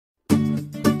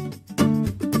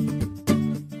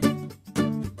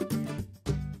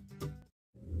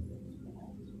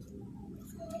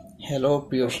Hello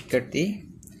প্রিয় শিক্ষার্থী,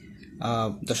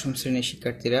 দশম শ্রেণীর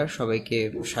শিক্ষার্থীরা সবাইকে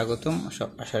স্বাগতম।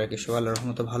 আশা রাখি সবাই আল্লাহর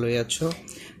রহমতে ভালোই আছো।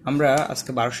 আমরা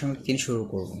আজকে 12.3 শুরু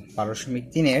করব।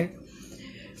 12.3-এর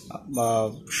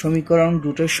সমীকরণ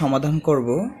দুটোর সমাধান করব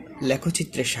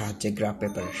লেখচিত্রের সাহায্যে, গ্রাফ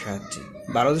পেপারের সাহায্যে।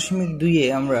 12.2-এ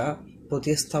আমরা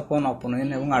প্রতিস্থাপন, অপনয়ন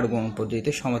এবং আর্গমন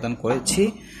পদ্ধতিতে সমাধান করেছি।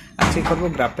 আজকে করব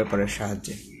গ্রাফ পেপারের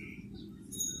সাহায্যে।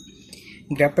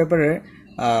 গ্রাফ পেপারের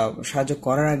সাহায্য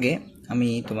করার আগে আমি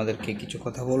তোমাদেরকে কিছু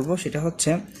কথা বলবো। সেটা হচ্ছে,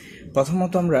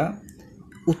 প্রথমত আমরা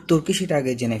উত্তর কি সেটা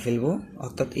আগে জেনে ফেলবো।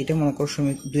 অর্থাৎ এটা মনে করো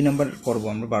 2 নম্বর করবো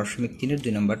আমরা 12.3-এর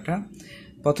 2 নম্বরটা।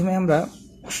 প্রথমে আমরা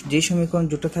যে সমীকরণ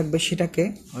দুটো থাকবে সেটাকে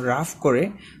রাফ করে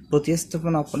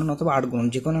প্রতিস্থাপন, অপনয়ন অথবা আর্গমন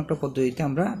যে কোনো একটা পদ্ধতিতে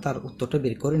আমরা তার উত্তরটা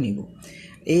বের করে নিব।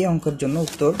 এই অঙ্কের জন্য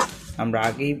উত্তর আমরা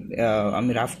আগেই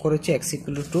আমি রাফ করেছি x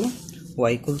 = 2,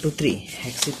 y = 3,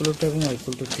 x = 2 এবং y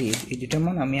 = 3, এই দুটো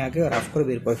মান আমি আগে রাফ করে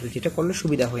বের করে ফেলছি। এটা করলে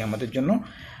সুবিধা হয় আমাদের জন্য,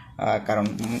 কারণ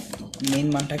মেইন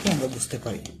মানটাকে আমরা বুঝতে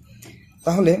পারি।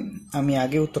 তাহলে আমি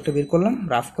আগে উত্তরটা বের করলাম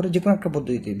রাফ করে যে কোনো একটা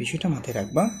পদ্ধতিতে, বিষয়টা মাথায়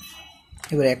রাখবা।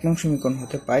 এবার 1 নং সমীকরণ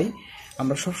হতে পাই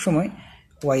আমরা সবসময়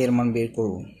y এর মান বের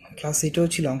করব। ক্লাস 8-এও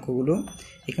ছিল অঙ্কগুলো।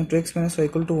 এখানে 2x - y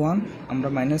 = 1, আমরা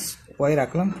 -y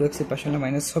রাখলাম, 2x এর পাশে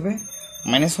মাইনাস হবে,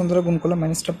 -1 দ্বারা গুণ করলাম,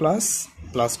 মাইনাসটা প্লাস,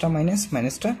 প্লাসটা মাইনাস,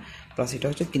 মাইনাসটা প্লাস। এটা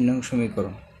হচ্ছে 3 নং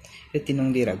সমীকরণ। এটা 3 নং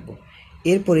দিয়ে রাখবো।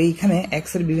 এরপরে এইখানে x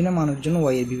এর বিভিন্ন মানের জন্য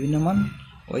y এর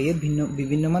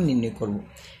বিভিন্ন মান নির্ণয় করব।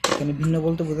 এখানে ভিন্ন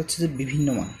বলতে বোঝাচ্ছে যে বিভিন্ন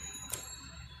মান,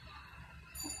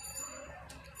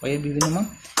 y এর বিভিন্ন মান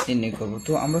নির্ণয় করব।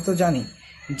 তো আমরা তো জানি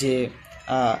যে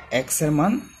x এর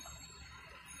মান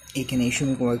এখানে এই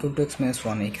সমীকরণ y = x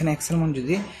 - 1, এখানে x এর মান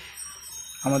যদি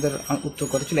আমাদের উত্তর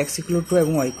করা ছিল x = 2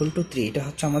 এবং y = 3, এটা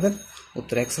হচ্ছে আমাদের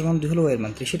উত্তর। x এর মান 2 হলো y এর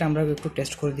মান 3, সেটা আমরা একটু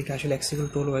টেস্ট করে দেখি আসলে x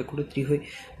 = 2 হলো y = 3 হয়।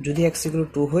 যদি x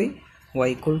 = 2 হয়,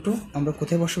 y = আমরা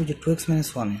কোথায় বসাবো, যে 2x -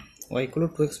 1, y =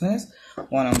 2x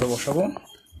 - 1 আমরা বসাবো।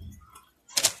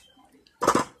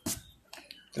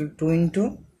 তাহলে 2 ×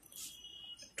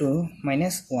 2 - 1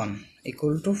 =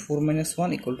 4 -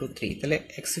 1 = 3। তাহলে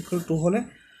x = 2 হলে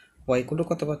y =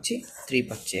 কত পাচ্ছি, 3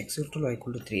 পাচ্ছি। x = y =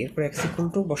 3। এরপর x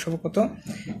 = বসাবো কত,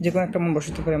 যে কোনো একটা মান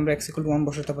বসাতে পারি আমরা। x = 1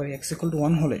 বসাতে পারি। x =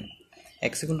 1 হলে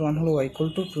y =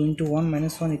 2 × 1 - 1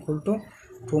 = 2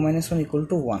 - 1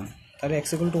 = 1। তাহলে x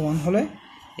 = 1 হলে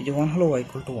এই যে 1 হলো y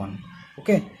 = 1।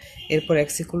 ওকে, এরপর x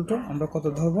 = আমরা কত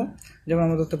ধরবো, যেমন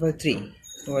আমরা ধরতে পারি 3।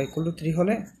 তো y = 3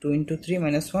 হলে 2 × 3 -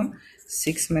 1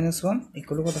 6 - 1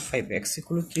 = কত, 5। x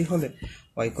 = 3 হলে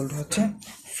y = হচ্ছে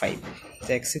 5। তো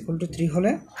x = 3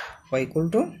 হলে y =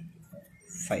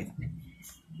 5।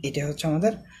 এটা হচ্ছে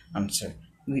আমাদের আনসার।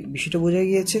 বিষয়টা বোঝা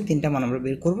গিয়েছে। 3টা মান আমরা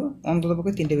বের করবো,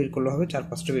 অন্ততপক্ষে 3টে বের করলে হবে,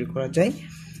 4-5টা বের করা যায়।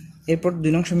 এরপর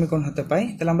 2 নং সমীকরণ হতে পাই।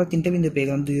 তাহলে আমরা 3টে বিন্দু পেয়ে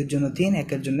গেলাম, 2 এর জন্য 3, 1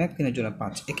 এর জন্য 1, 3 এর জন্য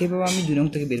 5। একইভাবে আমি 2 নং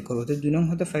থেকে বের করবো। তো 2 নং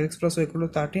হতে 5x + y =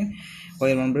 13, y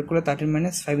এর মান বের করলে 13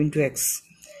 - 5 × x।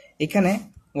 এখানে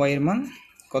y এর মান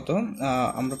কত,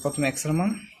 আমরা প্রথমে x এর মান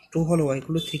 2 হলো y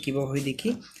 = 3 কিভাবে হয় দেখি।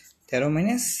 13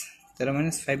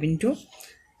 - 5 ×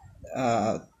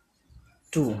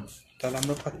 2, তাহলে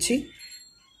আমরা পাচ্ছি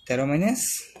 13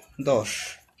 - 10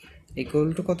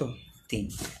 = কত, 3।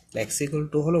 x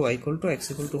 = 2 হলো y = x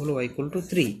 = হলো y =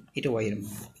 3, এটা y এর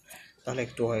মান। তাহলে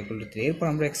একটু y = 3। এরপর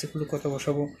আমরা x = কত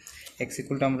বসাবো, x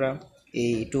 = আমরা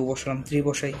এই 2 বসালাম, 3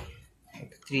 বসাই।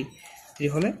 3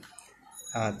 হলে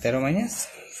 13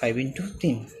 - 5 ×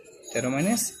 3, 13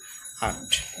 - 8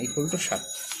 = 7।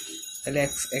 তাহলে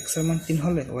x এর মান 3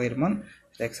 হলে y এর মান,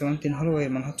 x এর মান 3 হলে y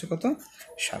এর মান হচ্ছে কত,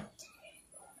 7।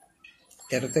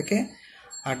 13 থেকে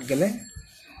 8 গেলে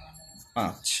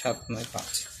 5, 7 - 9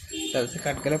 5, 13 থেকে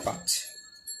 8 গেলে 5।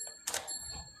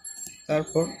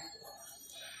 তারপর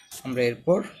আমরা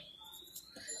এরপর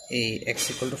এই x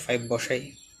 = 5 বসাই,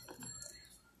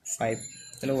 5।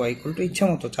 তাহলে y = ইচ্ছা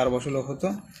মতো 4 বসালেও হতো।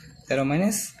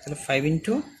 13 তাহলে 5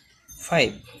 ×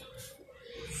 5,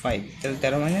 5। তাহলে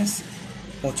 13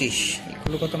 - 25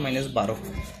 = কত, -12।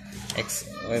 x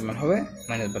y এর মান হবে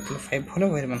 -12। তাহলে 5 হলে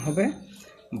y এর মান হবে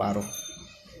 12,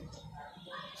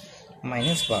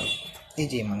 -12। এই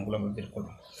যে মানগুলো আমরা বের করব।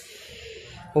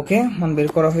 ওকে, মান বের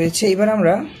করা হয়েছে। এবার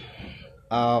আমরা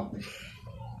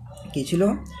কি ছিল,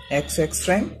 x x',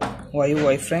 y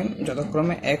y',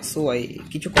 যথাক্রমে x y,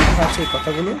 কিছু কথা আছে। এই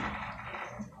কথাগুলো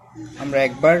আমরা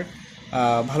একবার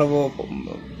ভালোভাবে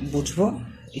বুঝবো,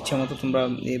 ইচ্ছা মতো তোমরা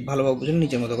ভালোভাবে বুঝলে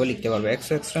নিজের মতো করে লিখতে পারবে। x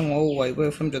x' ও y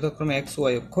y' যথাক্রমে x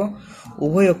y অক্ষ,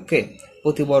 উভয় অক্ষে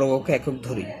প্রতি বর্গকে একক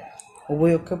ধরি।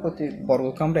 উভয় অক্ষে প্রতি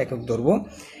বর্গকে আমরা একক ধরবো।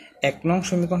 1 নং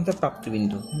সমীকরণের প্রাপ্ত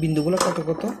বিন্দুগুলো কত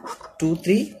কত, 2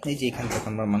 3, এই যে এখান থেকে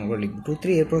আমরা মানগুলো লিখবো 2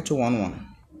 3, এরপর হচ্ছে 1 1,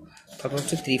 তারপর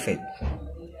হচ্ছে 3 5,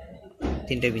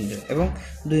 3টে বিন্দু। এবং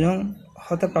 2 নং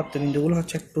হতে প্রাপ্ত বিন্দুগুলো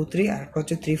হচ্ছে 2 3 আর একটা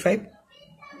হচ্ছে 3 5।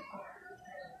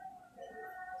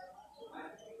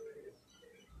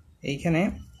 এইখানে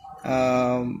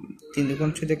 3 2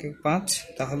 গুণ 6 থেকে 5,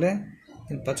 তাহলে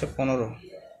 3 5 15,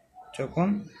 যখন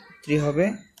 3 হবে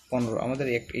 15, আমাদের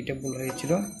এটা ভুল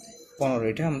হয়েছিল 15,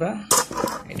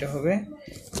 এটা হবে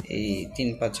এই 3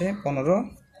 5 15,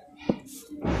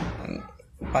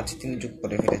 5 3 যোগ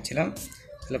করে ফেলেছিলাম,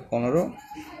 তাহলে 15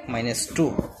 - 2,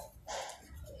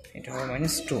 এটা হবে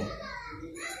 -2।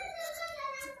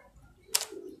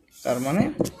 তার মানে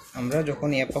আমরা যখন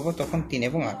এ পাবো তখন 3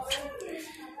 এবং 8,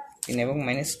 3 এবং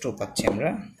 -2 পাচ্ছি আমরা।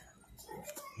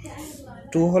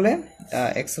 2 হলে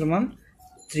x এর মান,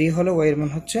 3 হলে y এর মান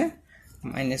হচ্ছে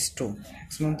 -2,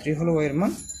 x মান 3 হলে y এর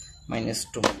মান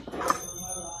 -2,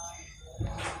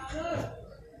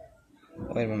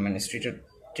 y এর মান -2, এটা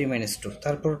 3 - 2।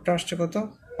 তারপরটা আসছে কত,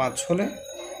 5 হলে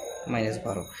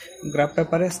 -12। গ্রাফ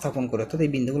পেপারে স্থাপন করে, অর্থাৎ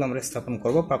এই বিন্দুগুলো আমরা স্থাপন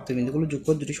করব, প্রাপ্ত বিন্দুগুলো যোগ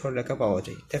করে দুটি সরলরেখা পাওয়া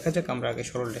যায়। দেখা যাক আমরা আগে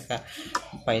সরলরেখা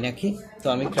পাই নাকি। তো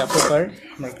আমি গ্রাফ পেপার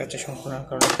আমার কাছে সম্পূর্ণ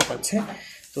কারণ আছে,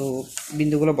 তো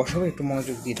বিন্দুগুলো বসাবো, একটু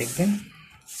মনোযোগ দিয়ে দেখবেন।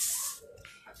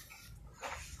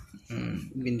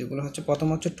 বিন্দুগুলো হচ্ছে, প্রথম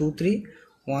হচ্ছে 2 3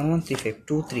 1 1 3 5,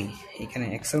 2 3, এখানে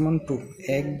x এর মান 2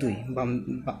 1 2,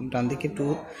 ডান দিকে 2,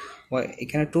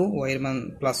 এখানে 2, y এর মান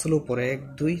প্লাস হলো উপরে 1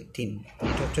 2 3,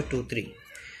 এটা হচ্ছে 2 3।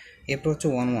 এরপর হচ্ছে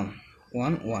 1 1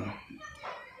 1 1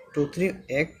 2 3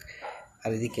 1, আর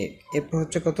এদিকে এরপর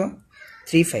হচ্ছে কত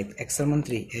 3 5, x এর মান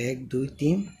 3 1 2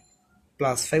 3,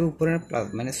 প্লাস 5 উপরে প্লাস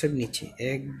 -5 নিচে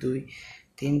 1 2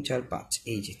 3 4 5,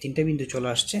 এই যে তিনটা বিন্দু চলে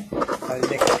আসছে। আর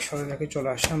যদি একটা সরলরেখা চলে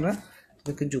আসে আমরা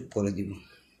তাদেরকে যোগ করে দিব।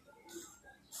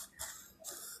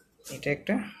 এটা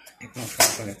একটা 1 নম্বর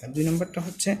সরলরেখা। 2 নম্বরটা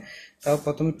হচ্ছে, তাও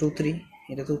প্রথমে 2 3,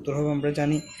 এটা তো উত্তর হবে আমরা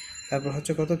জানি। তারপর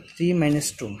হচ্ছে কত 3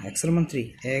 - 2, x এর মান 3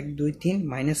 1 2 3,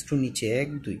 -2 নিচে 1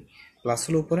 2, প্লাস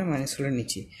হলো উপরে মাইনাস হলো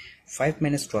নিচে 5 -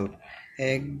 12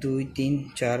 1 2 3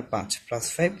 4 5, প্লাস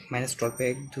 5 -12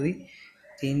 1 2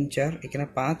 3 4, এখানে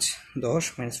 5 10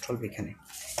 -12 এখানে।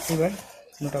 এবার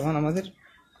তিনটা মান আমাদের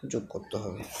যোগ করতে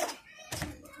হবে।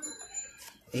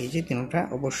 এই যে তিনটা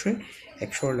অবশ্যই এক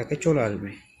সরলরেখায় চলে আসবে।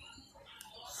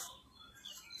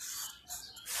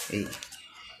 এই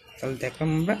তাহলে দেখলাম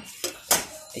আমরা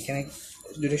এখানে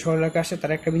দুটি সরলরেখা আসে,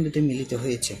 তারা একটা বিন্দুতে মিলিত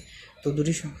হয়েছে, তো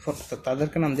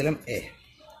তাদেরকে নাম দিলাম এ।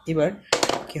 এবার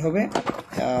কি হবে,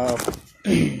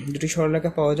 দুটি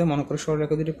সরলরেখা পাওয়া যায়, মনে করো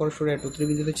সরলরেখা দুটি পরস্পর এত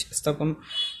বিন্দুতে স্থাপন,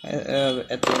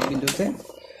 এত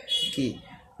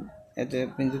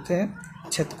বিন্দুতে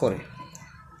ছেদ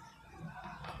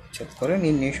করে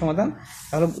নির্ণয় সমাধান।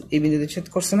 তাহলে এই বিন্দুতে ছেদ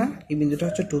করছে না, এই বিন্দুটা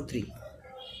হচ্ছে 2 3,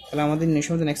 তাহলে আমাদের নির্ণয়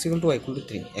সমাধান x = y =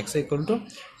 3, x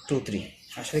 = 2 3।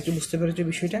 আসলে কি বুঝতে পেরেছো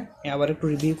বিষয়টা? আমি আবার একটু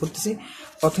রিভিউ করতেছি।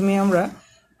 প্রথমে আমরা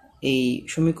এই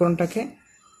সমীকরণটাকে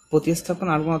প্রতিস্থাপন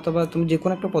আরগুণ অথবা তুমি যে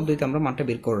কোনো একটা পদ্ধতিতে আমরা মানটা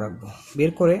বের করে রাখবো।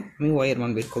 বের করে আমি y এর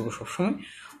মান বের করবো সবসময়।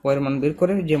 y এর মান বের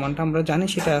করে যে মানটা আমরা জানি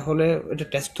সেটা হলে, এটা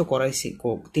টেস্ট তো করাইছি,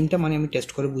 তিনটা মানে আমি টেস্ট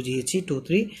করে বুঝিয়েছি, 2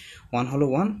 3 1 হলো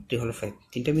 1 3 হলো 5,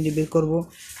 তিনটা বিন্দু বের করবো।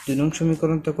 2 নং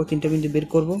সমীকরণ থেকে তিনটা বিন্দু বের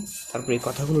করবো, তারপর এই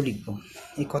কথাগুলো লিখবো।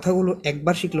 এই কথাগুলো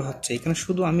একবার শিখলে হচ্ছে, এখানে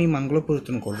শুধু আমি মানগুলো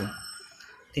পরিবর্তন করবো,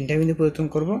 তিনটা বিন্দু পরিবর্তন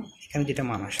করবো, এখানে যেটা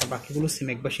মান আসে, বাকিগুলো সেম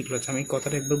একবার শিখলে হচ্ছে। আমি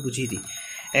কথাটা একবার বুঝিয়ে দিই।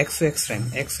 x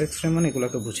মানে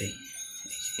এগুলোকে বুঝাই।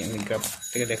 আমি গ্রাফ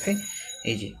থেকে দেখাই,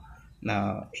 এই যে না,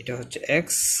 এটা হচ্ছে x,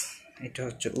 এটা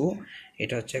হচ্ছে o,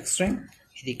 এটা হচ্ছে x',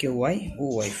 এদিকে y ও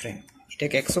y',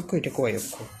 এটাকে x অক্ষ, এটাকে y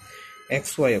অক্ষ, x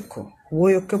y অক্ষ,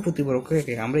 y অক্ষ প্রতিবার অক্ষ এক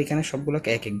এক, আমরা এখানে সবগুলোকে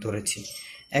এক এক ধরেছি।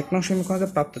 1 নং সমীকরণে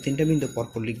প্রাপ্ত তিনটা বিন্দু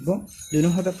পরপর লিখবো, 2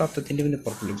 নং হতে প্রাপ্ত তিনটা বিন্দু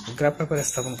পরপর লিখবো। গ্রাফ পেপারে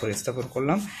স্থাপন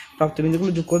করলাম, প্রাপ্ত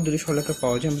বিন্দুগুলো যোগ করে দুটি সরলরেখা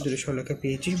পাওয়া যায়, আমরা দুটি সরলরেখা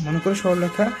পেয়েছি। মনে করে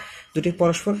সরলরেখা দুটি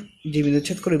পরস্পর যে বিন্দু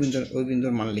ছেদ করে ওই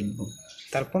বিন্দুর মান লিখবো,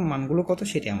 তারপর মানগুলো কত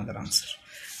সেটি আমাদের আনসার।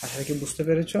 আশা করি বুঝতে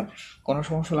পেরেছ। কোনো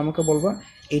সমস্যা হলে আমাকে বলবা।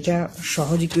 এটা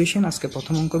সহজ ইকুয়েশন, আজকে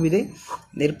প্রথম অঙ্ক বিদায়।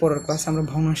 এরপরের ক্লাসে আমরা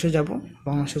ভগ্নাংশে যাব,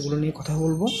 ভগ্নাংশগুলো নিয়ে কথা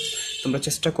বলবো, তোমরা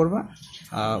চেষ্টা করবা।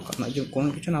 কোনো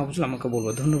কিছু না বুঝলে আমাকে বলবো।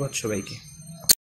 ধন্যবাদ সবাইকে।